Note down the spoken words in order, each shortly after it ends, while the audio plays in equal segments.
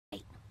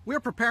We're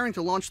preparing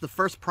to launch the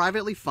first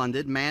privately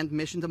funded manned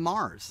mission to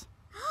Mars.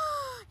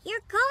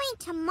 You're going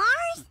to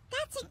Mars?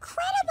 That's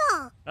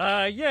incredible!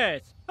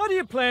 Yes. How do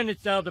you plan to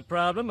solve the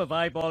problem of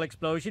eyeball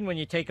explosion when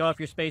you take off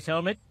your space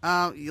helmet?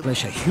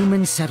 Establish a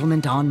human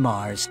settlement on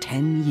Mars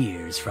 10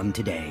 years from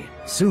today.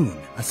 Soon,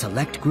 a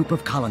select group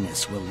of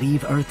colonists will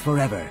leave Earth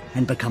forever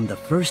and become the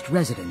first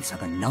residents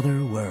of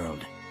another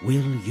world.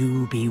 Will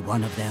you be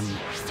one of them?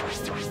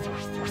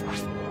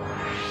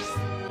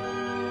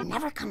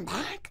 Never come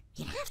back?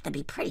 You'd have to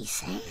be pretty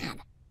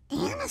sad.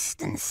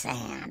 Aniston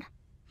sad.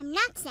 I'm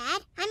not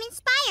sad. I'm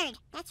inspired.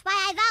 That's why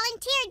I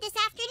volunteered this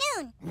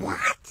afternoon.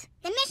 What?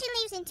 The mission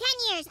leaves in 10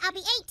 years. I'll be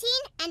 18,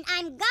 and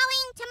I'm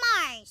going to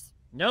Mars.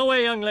 No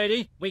way, young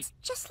lady.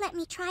 Just let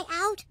me try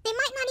out. They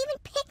might not even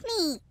pick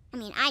me. I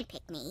mean, I'd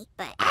pick me,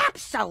 but...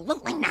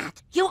 Absolutely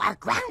not. You are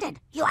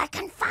grounded. You are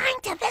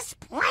confined to this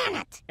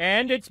planet.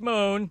 And its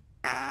moon.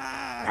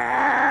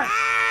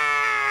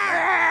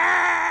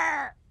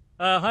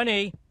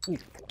 Honey. Oh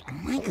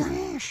my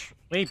gosh.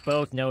 We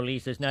both know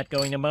Lisa's not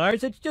going to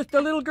Mars. It's just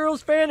a little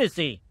girl's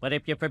fantasy. But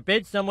if you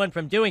forbid someone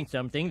from doing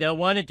something, they'll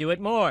want to do it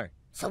more.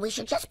 So we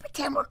should just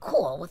pretend we're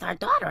cool with our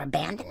daughter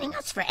abandoning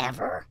us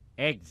forever?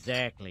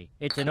 Exactly.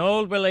 It's an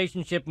old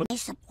relationship. I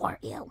support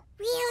you.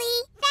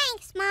 Really?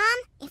 Thanks, Mom.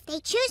 If they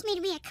choose me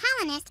to be a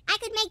colonist, I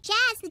could make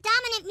jazz the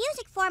dominant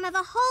music form of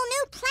a whole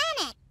new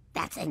planet.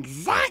 That's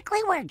exactly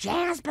where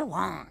jazz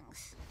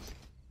belongs.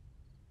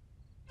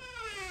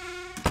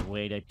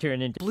 Wait, I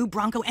turn into Blue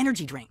Bronco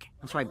energy drink.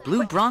 That's right,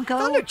 Blue Bronco?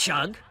 Thunder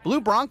Chug. Blue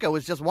Bronco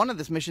is just one of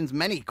this mission's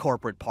many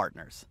corporate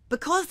partners.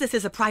 Because this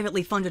is a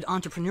privately funded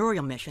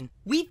entrepreneurial mission,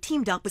 we've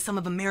teamed up with some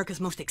of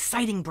America's most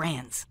exciting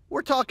brands.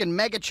 We're talking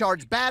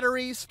mega-charged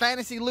batteries,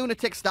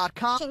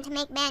 fantasylunatics.com... ...to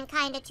make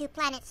mankind a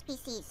two-planet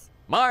species.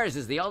 Mars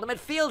is the ultimate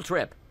field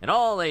trip, and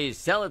all they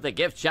sell at the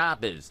gift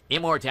shop is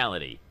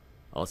immortality.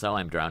 Also,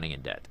 I'm drowning in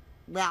debt.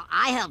 Well,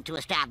 I helped to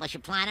establish a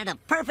planet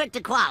of perfect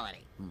equality.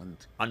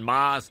 On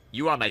Mars,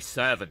 you are my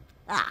servant.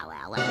 Ah,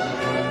 well,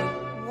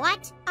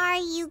 What are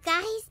you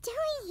guys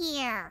doing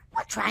here?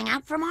 we're trying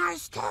out for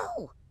Mars,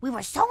 too. We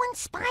were so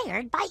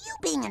inspired by you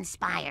being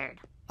inspired.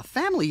 A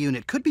family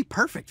unit could be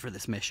perfect for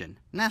this mission.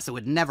 NASA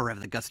would never have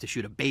the guts to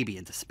shoot a baby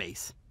into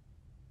space.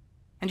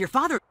 And your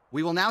father...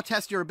 We will now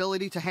test your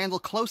ability to handle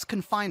close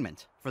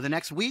confinement. For the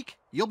next week,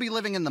 you'll be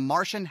living in the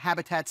Martian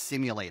Habitat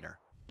Simulator.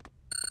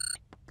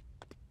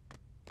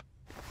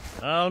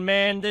 I'll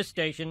man this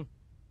station.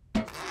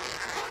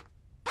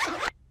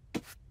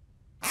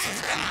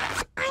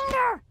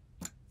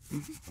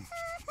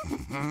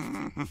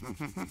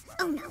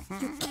 Oh no,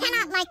 you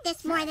cannot like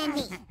this more than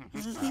me.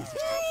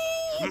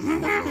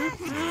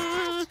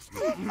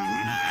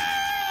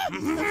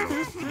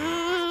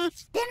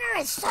 Dinner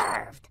is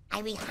served.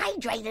 I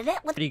rehydrated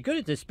it with... Pretty good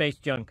at this space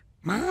junk.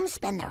 Moms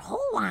spend their whole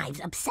lives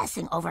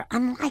obsessing over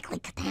unlikely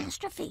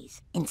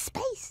catastrophes. In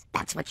space,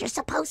 that's what you're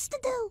supposed to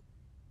do.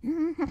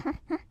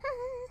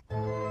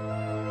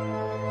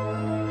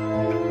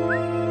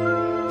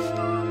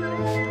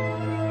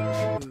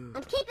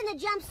 I'm keeping the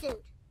jumpsuit.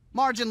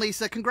 Marge and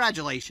Lisa,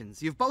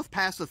 congratulations. You've both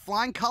passed with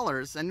flying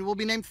colors and will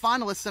be named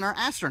finalists in our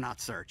astronaut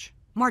search.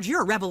 Marge,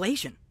 you're a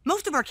revelation.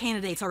 Most of our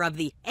candidates are of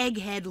the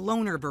egghead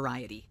loner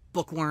variety.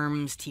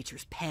 Bookworms,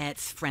 teachers'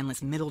 pets,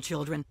 friendless middle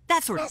children,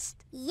 that sort of...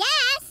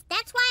 Yes,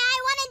 that's why I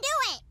want to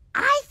do it.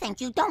 I think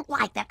you don't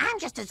like that I'm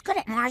just as good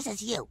at Mars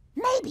as you.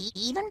 Maybe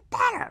even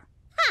better.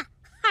 Huh,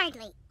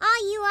 hardly.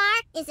 All you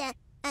are is a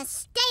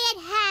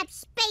stay-at-home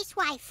space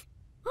wife.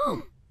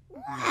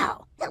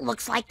 Wow, it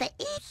looks like the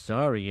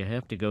Sorry you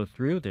have to go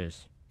through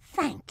this.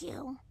 Thank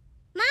you.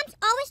 Mom's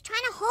always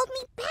trying to hold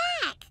me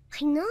back.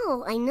 I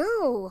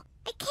know.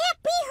 I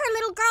can't be her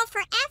little girl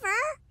forever.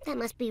 That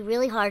must be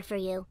really hard for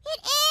you.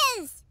 It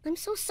is. I'm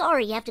so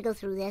sorry you have to go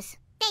through this.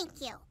 Thank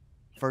you.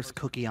 First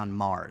cookie on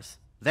Mars.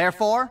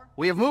 Therefore,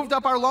 we have moved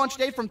up our launch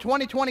date from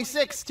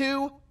 2026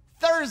 to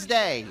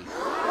Thursday.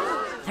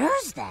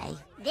 Thursday?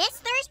 This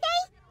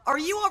Thursday? Are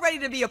you all ready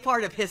to be a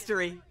part of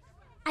history?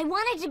 I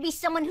wanted to be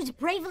someone who's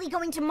bravely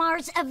going to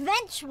Mars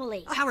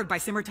eventually. Powered by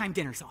Simmer Time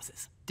dinner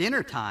sauces.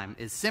 Dinner time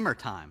is simmer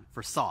time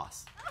for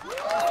sauce.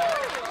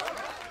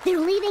 They're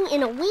leaving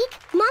in a week?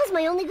 Mom's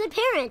my only good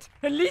parent.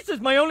 And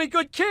Lisa's my only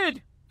good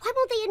kid. Why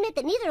won't they admit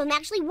that neither of them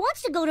actually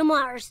wants to go to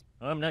Mars?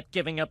 I'm not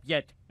giving up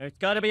yet. There's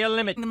gotta be a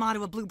limit. The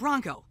motto of Blue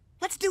Bronco.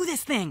 Let's do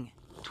this thing.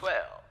 12,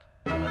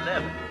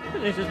 11.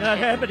 This is not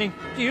happening.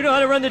 Do you know how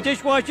to run the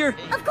dishwasher?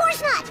 Of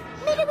course not!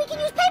 Maybe we can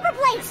use paper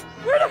plates!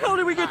 Where the hell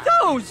did we get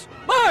those?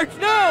 Marge,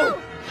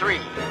 no! 3,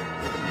 2,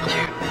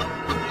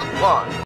 1.